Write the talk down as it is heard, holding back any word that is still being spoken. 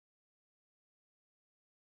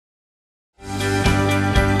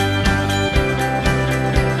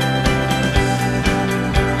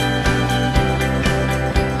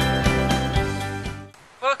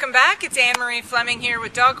it's Anne-Marie Fleming here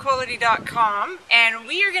with DogQuality.com, and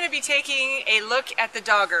we are going to be taking a look at the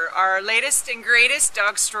Dogger, our latest and greatest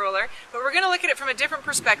dog stroller, but we're going to look at it from a different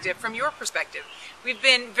perspective, from your perspective. We've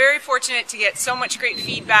been very fortunate to get so much great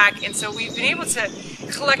feedback, and so we've been able to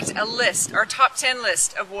collect a list, our top 10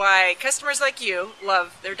 list of why customers like you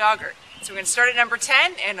love their Dogger. So we're going to start at number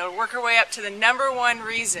 10 and we'll work our way up to the number 1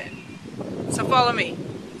 reason. So follow me.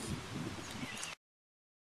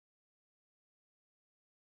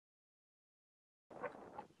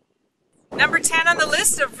 Number 10 on the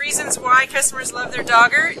list of reasons why customers love their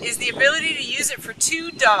Dogger is the ability to use it for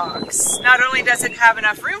 2 dogs. Not only does it have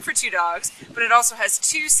enough room for 2 dogs, but it also has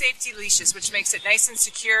 2 safety leashes, which makes it nice and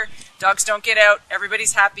secure. Dogs don't get out,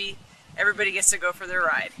 everybody's happy, everybody gets to go for their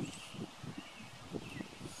ride.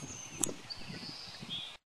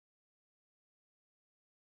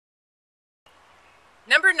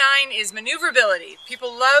 Number 9 is maneuverability.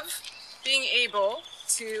 People love being able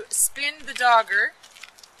to spin the Dogger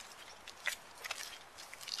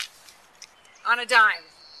on a dime.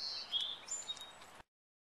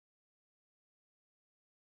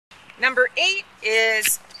 Number 8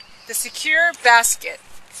 is the secure basket.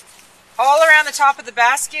 All around the top of the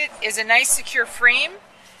basket is a nice secure frame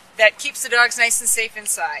that keeps the dogs nice and safe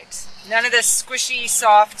inside. None of this squishy,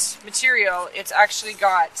 soft material. It's actually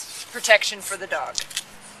got protection for the dog.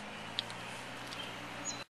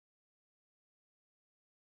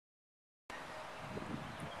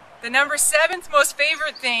 The number 7th most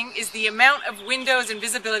favorite thing is the amount of windows and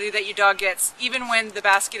visibility that your dog gets, even when the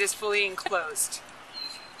basket is fully enclosed.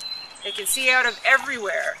 They can see out of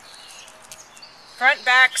everywhere. Front,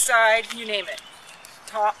 back, side, you name it.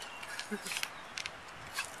 Top.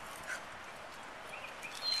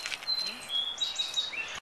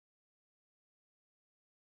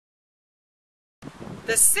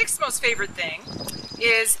 The 6th most favorite thing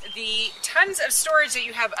is the tons of storage that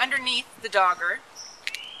you have underneath the Dogger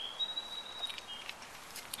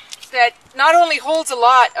that not only holds a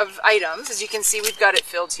lot of items, as you can see we've got it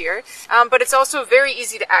filled here, but it's also very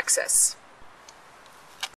easy to access.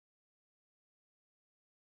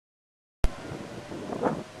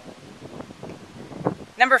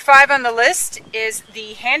 Number 5 on the list is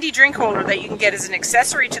the handy drink holder that you can get as an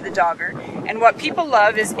accessory to the Dogger. And what people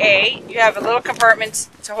love is A, you have a little compartment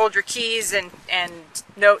to hold your keys and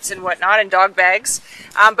notes and whatnot, and dog bags,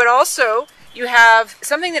 but also you have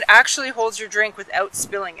something that actually holds your drink without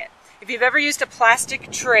spilling it. If you've ever used a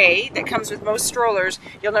plastic tray that comes with most strollers,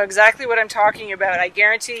 you'll know exactly what I'm talking about. I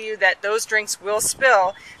guarantee you that those drinks will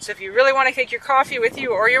spill. So if you really want to take your coffee with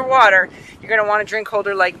you or your water, you're going to want a drink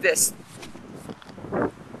holder like this.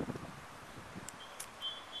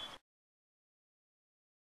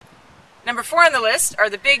 Number 4 on the list are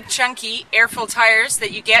the big chunky air-filled tires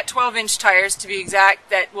that you get, 12-inch tires to be exact,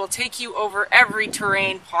 that will take you over every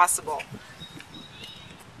terrain possible.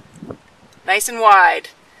 Nice and wide.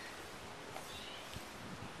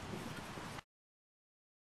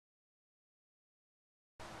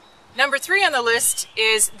 Number 3 on the list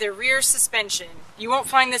is the rear suspension. You won't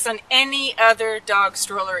find this on any other dog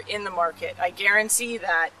stroller in the market. I guarantee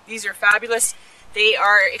that. These are fabulous. They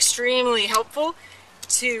are extremely helpful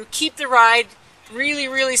to keep the ride really,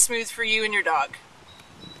 really smooth for you and your dog.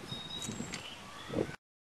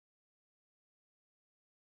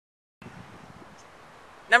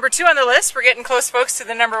 Number 2 on the list, we're getting close folks to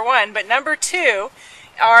the number 1, but number 2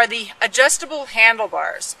 are the adjustable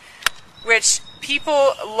handlebars, which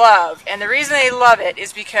people love, and the reason they love it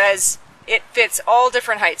is because it fits all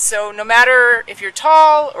different heights. So no matter if you're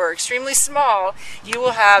tall or extremely small, you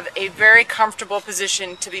will have a very comfortable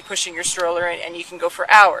position to be pushing your stroller in, and you can go for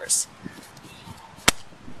hours.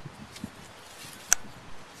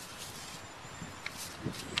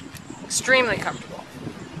 Extremely comfortable.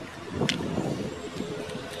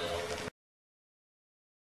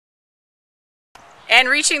 And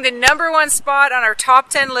reaching the number 1 spot on our top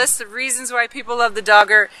 10 list of reasons why people love the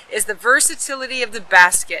Dogger is the versatility of the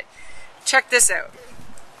basket. Check this out.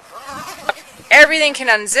 Everything can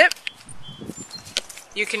unzip.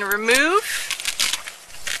 You can remove.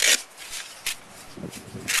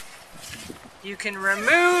 You can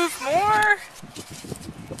remove more.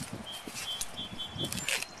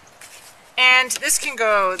 And this can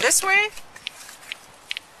go this way.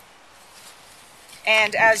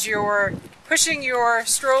 And as you're pushing your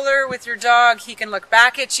stroller with your dog, he can look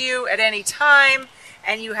back at you at any time,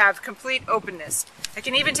 and you have complete openness. I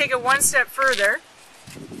can even take it one step further.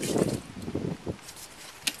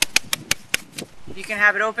 You can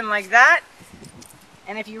have it open like that,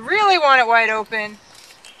 and if you really want it wide open,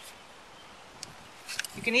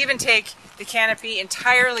 you can even take the canopy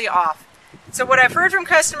entirely off. So what I've heard from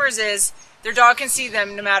customers is their dog can see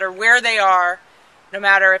them no matter where they are, no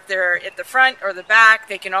matter if they're at the front or the back.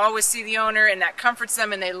 They can always see the owner, and that comforts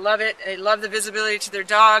them, and they love it. They love the visibility to their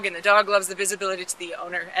dog, and the dog loves the visibility to the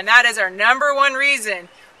owner. And that is our #1 reason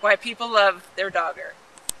why people love their dogger.